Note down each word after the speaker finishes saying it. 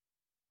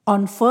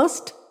On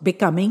first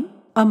becoming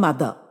a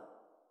mother.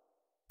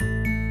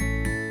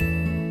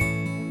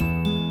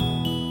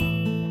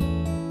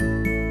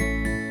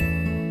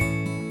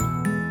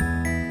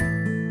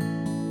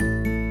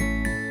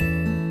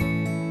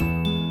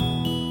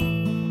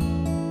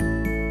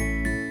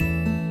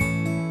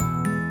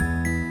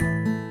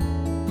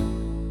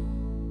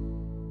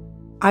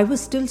 I was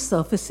still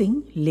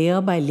surfacing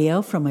layer by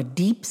layer from a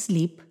deep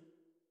sleep,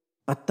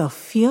 but the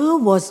fear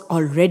was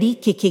already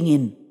kicking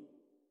in.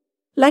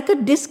 Like a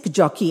disc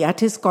jockey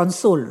at his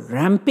console,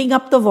 ramping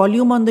up the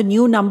volume on the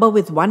new number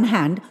with one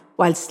hand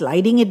while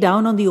sliding it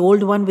down on the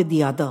old one with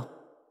the other.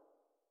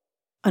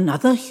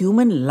 Another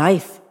human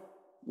life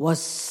was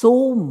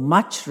so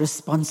much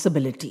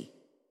responsibility.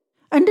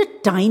 And a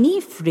tiny,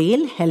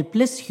 frail,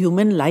 helpless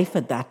human life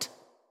at that.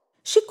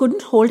 She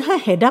couldn't hold her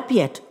head up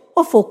yet,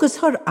 or focus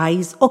her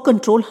eyes, or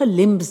control her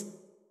limbs.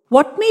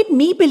 What made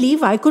me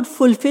believe I could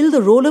fulfill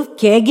the role of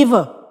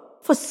caregiver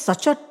for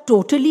such a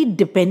totally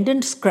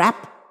dependent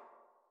scrap?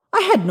 I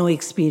had no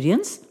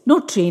experience, no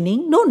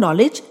training, no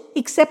knowledge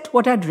except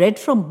what I'd read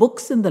from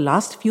books in the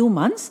last few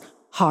months,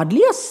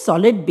 hardly a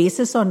solid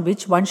basis on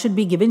which one should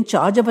be given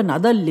charge of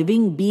another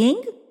living being.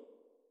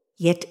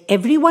 Yet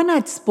everyone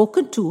I'd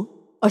spoken to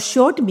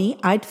assured me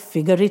I'd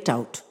figure it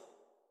out.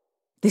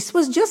 This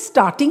was just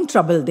starting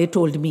trouble, they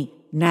told me.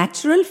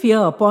 Natural fear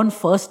upon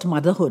first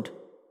motherhood.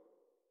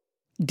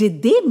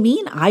 Did they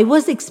mean I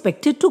was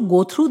expected to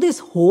go through this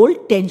whole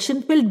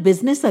tension-filled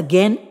business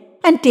again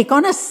and take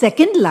on a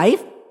second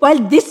life while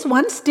this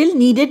one still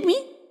needed me?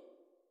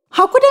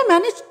 How could I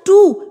manage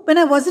two when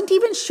I wasn't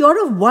even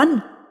sure of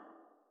one?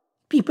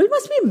 People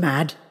must be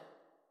mad.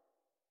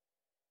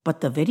 But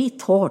the very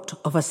thought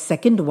of a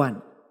second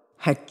one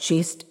had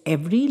chased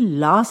every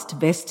last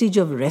vestige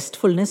of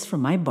restfulness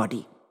from my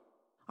body.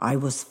 I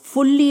was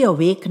fully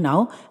awake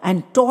now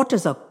and taut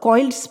as a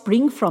coiled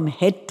spring from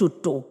head to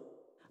toe.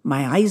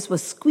 My eyes were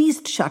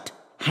squeezed shut,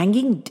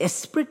 hanging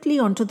desperately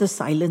onto the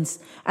silence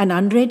and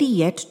unready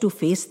yet to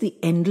face the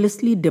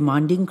endlessly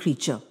demanding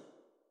creature.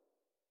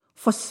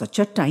 For such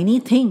a tiny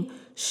thing,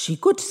 she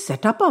could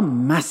set up a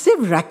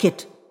massive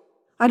racket.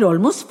 I'd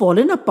almost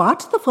fallen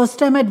apart the first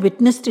time I'd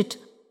witnessed it.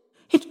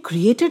 It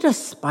created a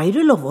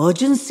spiral of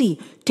urgency,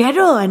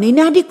 terror and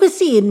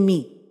inadequacy in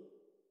me.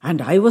 And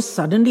I was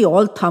suddenly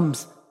all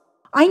thumbs.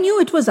 I knew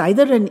it was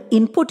either an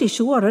input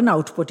issue or an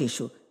output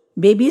issue.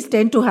 Babies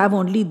tend to have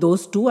only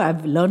those two,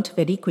 I've learnt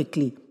very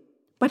quickly.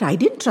 But I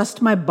didn't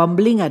trust my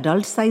bumbling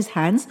adult-sized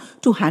hands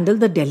to handle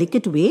the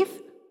delicate wave.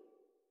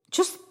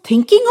 Just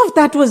thinking of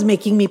that was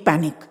making me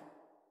panic.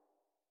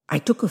 I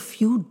took a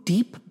few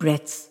deep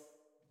breaths,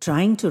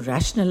 trying to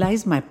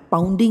rationalize my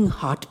pounding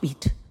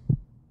heartbeat.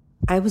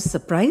 I was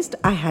surprised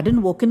I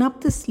hadn't woken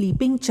up the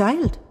sleeping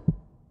child.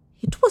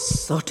 It was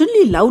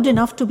certainly loud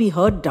enough to be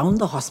heard down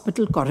the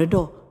hospital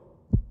corridor.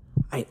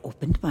 I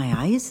opened my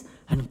eyes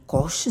and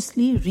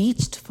cautiously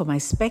reached for my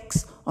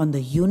specs on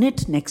the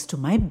unit next to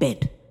my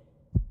bed.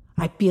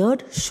 I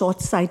peered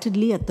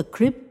short-sightedly at the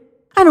crib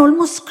and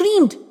almost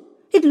screamed.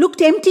 It looked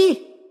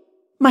empty.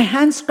 My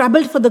hands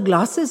scrabbled for the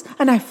glasses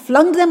and I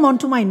flung them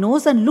onto my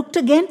nose and looked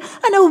again,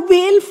 and a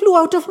wail flew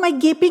out of my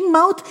gaping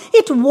mouth.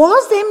 It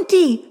was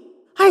empty.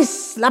 I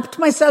slapped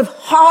myself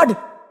hard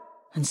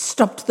and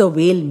stopped the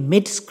wail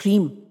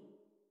mid-scream.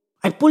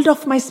 I pulled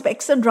off my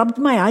specs and rubbed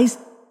my eyes.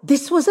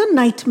 This was a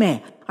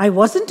nightmare. I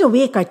wasn't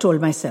awake, I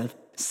told myself.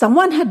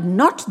 Someone had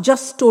not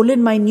just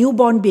stolen my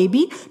newborn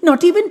baby,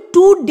 not even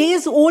 2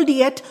 days old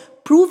yet,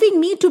 proving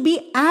me to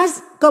be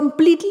as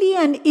completely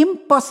and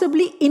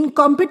impossibly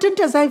incompetent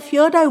as I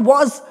feared I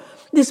was.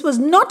 This was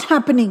not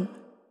happening.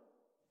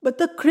 But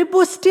the crib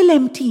was still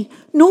empty.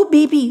 No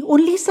baby,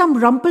 only some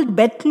rumpled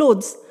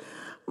bedclothes.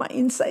 My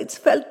insides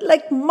felt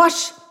like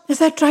mush as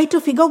I tried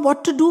to figure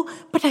what to do,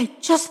 but I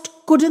just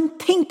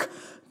couldn't think.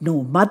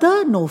 No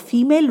mother, no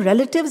female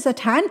relatives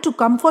at hand to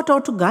comfort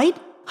or to guide.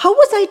 How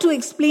was I to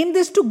explain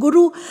this to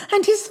Guru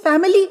and his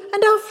family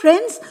and our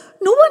friends?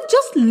 No one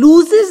just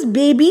loses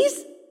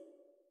babies.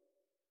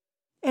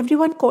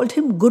 Everyone called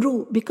him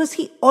Guru because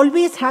he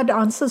always had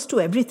answers to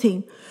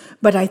everything.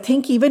 But I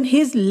think even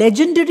his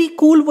legendary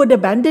cool would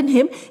abandon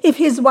him if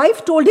his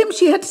wife told him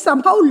she had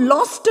somehow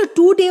lost a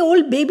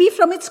 2-day-old baby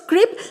from its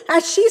crib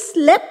as she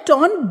slept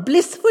on,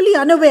 blissfully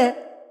unaware.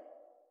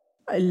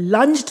 I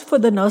lunged for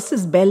the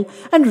nurse's bell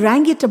and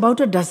rang it about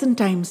a dozen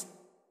times.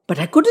 But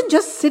I couldn't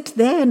just sit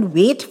there and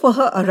wait for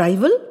her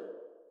arrival.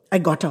 I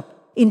got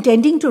up,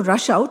 intending to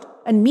rush out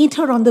and meet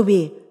her on the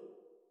way.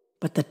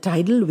 But the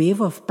tidal wave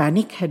of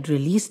panic had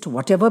released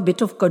whatever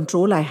bit of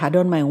control I had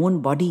on my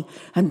own body,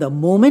 and the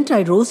moment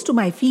I rose to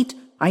my feet,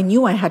 I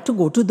knew I had to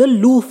go to the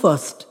loo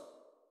first.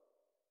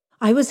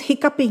 I was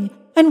hiccuping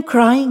and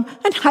crying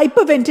and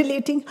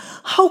hyperventilating.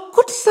 How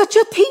could such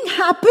a thing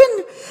happen?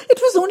 It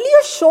was only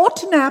a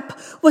short nap.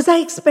 Was I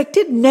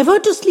expected never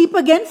to sleep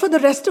again for the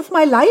rest of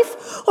my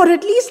life, or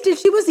at least till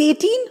she was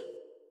 18?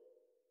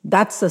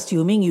 That's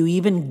assuming you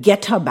even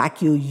get her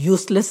back, you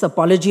useless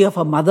apology of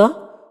a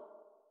mother.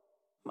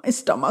 My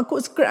stomach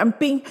was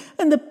cramping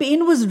and the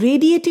pain was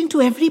radiating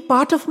to every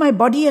part of my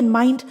body and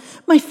mind.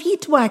 My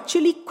feet were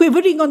actually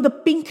quivering on the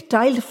pink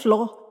tiled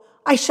floor.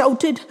 I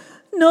shouted,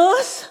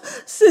 "Nurse!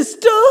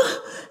 Sister!"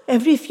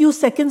 every few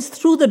seconds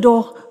through the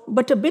door,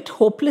 but a bit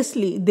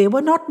hopelessly. They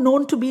were not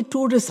known to be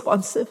too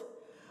responsive.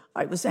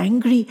 I was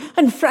angry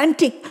and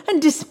frantic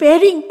and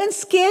despairing and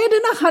scared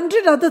and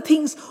 100 other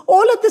things,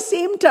 all at the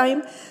same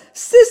time.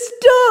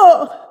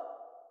 "Sister!"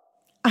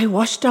 I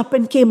washed up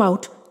and came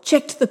out,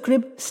 checked the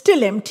crib,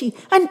 still empty,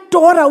 and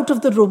tore out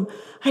of the room.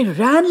 I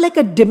ran like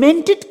a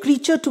demented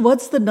creature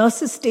towards the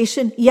nurse's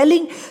station,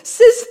 yelling,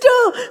 "Sister!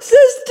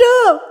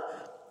 Sister!"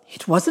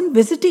 It wasn't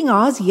visiting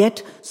hours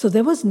yet, so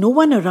there was no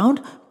one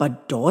around,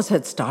 but doors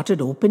had started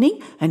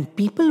opening and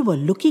people were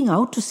looking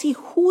out to see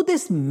who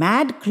this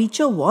mad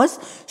creature was,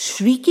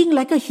 shrieking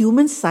like a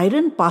human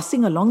siren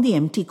passing along the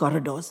empty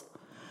corridors.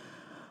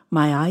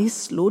 My eyes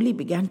slowly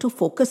began to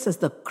focus as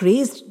the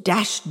crazed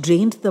dash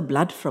drained the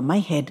blood from my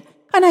head,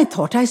 and I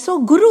thought I saw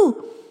Guru.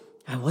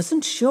 I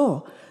wasn't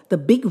sure. The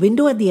big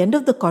window at the end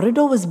of the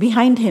corridor was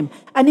behind him,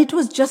 and it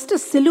was just a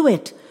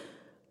silhouette.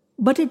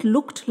 But it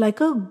looked like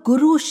a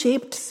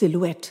Guru-shaped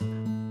silhouette.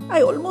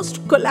 I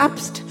almost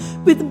collapsed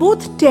with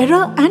both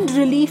terror and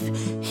relief.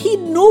 He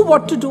knew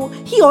what to do.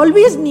 He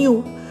always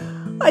knew.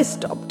 I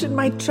stopped in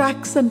my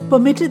tracks and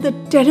permitted the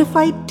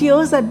terrified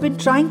tears I'd been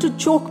trying to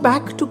choke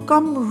back to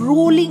come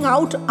rolling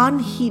out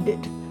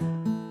unheeded.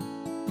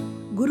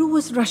 Guru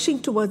was rushing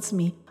towards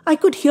me. I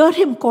could hear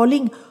him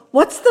calling,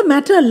 "What's the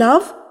matter,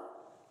 love?"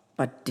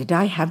 But did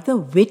I have the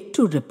wit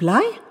to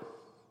reply?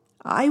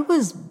 I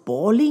was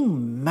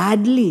bawling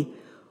madly.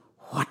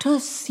 What a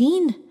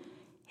scene!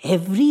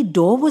 Every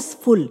door was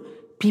full.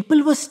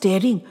 People were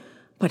staring,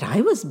 but I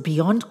was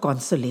beyond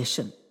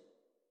consolation.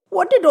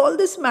 What did all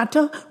this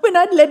matter when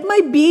I'd let my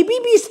baby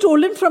be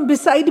stolen from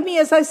beside me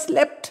as I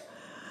slept?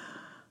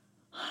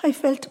 I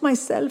felt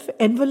myself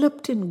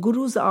enveloped in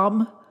Guru's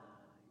arm.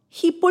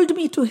 He pulled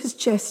me to his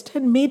chest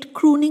and made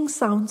crooning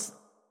sounds.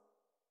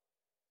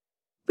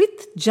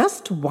 With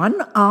just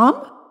one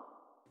arm?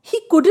 He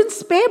couldn't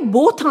spare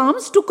both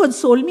arms to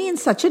console me in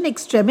such an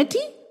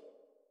extremity?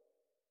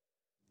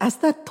 As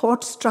that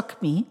thought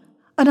struck me,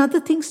 another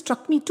thing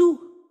struck me too.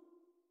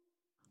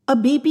 A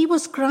baby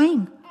was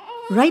crying,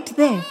 right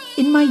there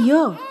in my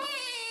ear.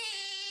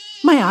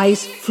 My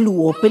eyes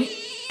flew open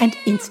and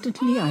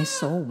instantly I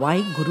saw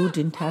why Guru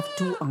didn't have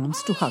two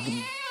arms to hug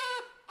me.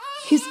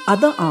 His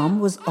other arm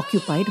was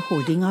occupied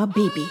holding our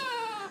baby.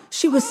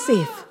 She was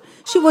safe.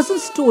 She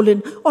wasn't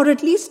stolen, or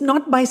at least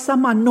not by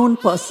some unknown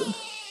person.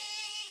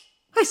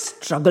 I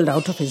struggled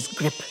out of his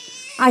grip.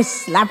 I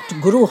slapped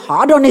Guru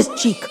hard on his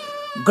cheek,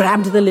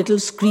 grabbed the little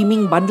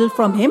screaming bundle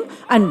from him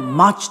and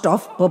marched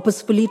off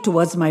purposefully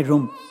towards my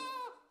room.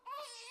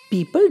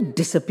 People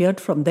disappeared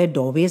from their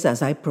doorways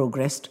as I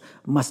progressed.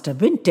 Must have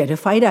been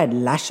terrified I'd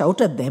lash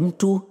out at them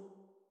too.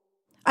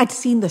 I'd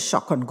seen the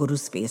shock on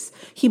Guru's face.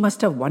 He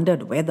must have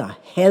wondered where the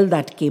hell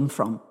that came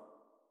from.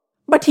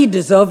 But he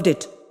deserved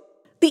it.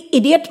 The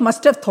idiot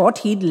must have thought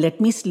he'd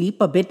let me sleep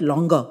a bit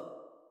longer.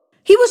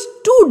 He was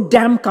too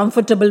damn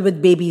comfortable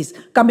with babies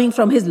coming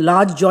from his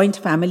large joint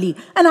family,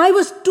 and I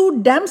was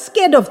too damn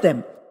scared of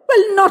them.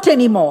 Well, not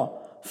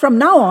anymore. From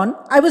now on,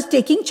 I was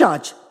taking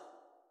charge.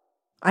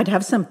 I'd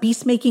have some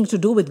peacemaking to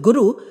do with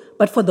Guru,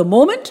 but for the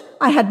moment,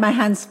 I had my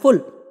hands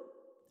full.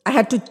 I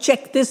had to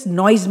check this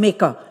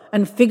noisemaker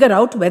and figure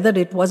out whether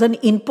it was an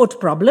input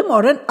problem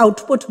or an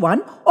output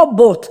one or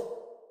both.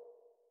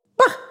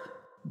 Bah!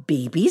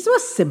 Babies were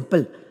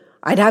simple.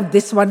 I'd have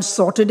this one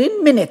sorted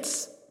in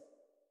minutes.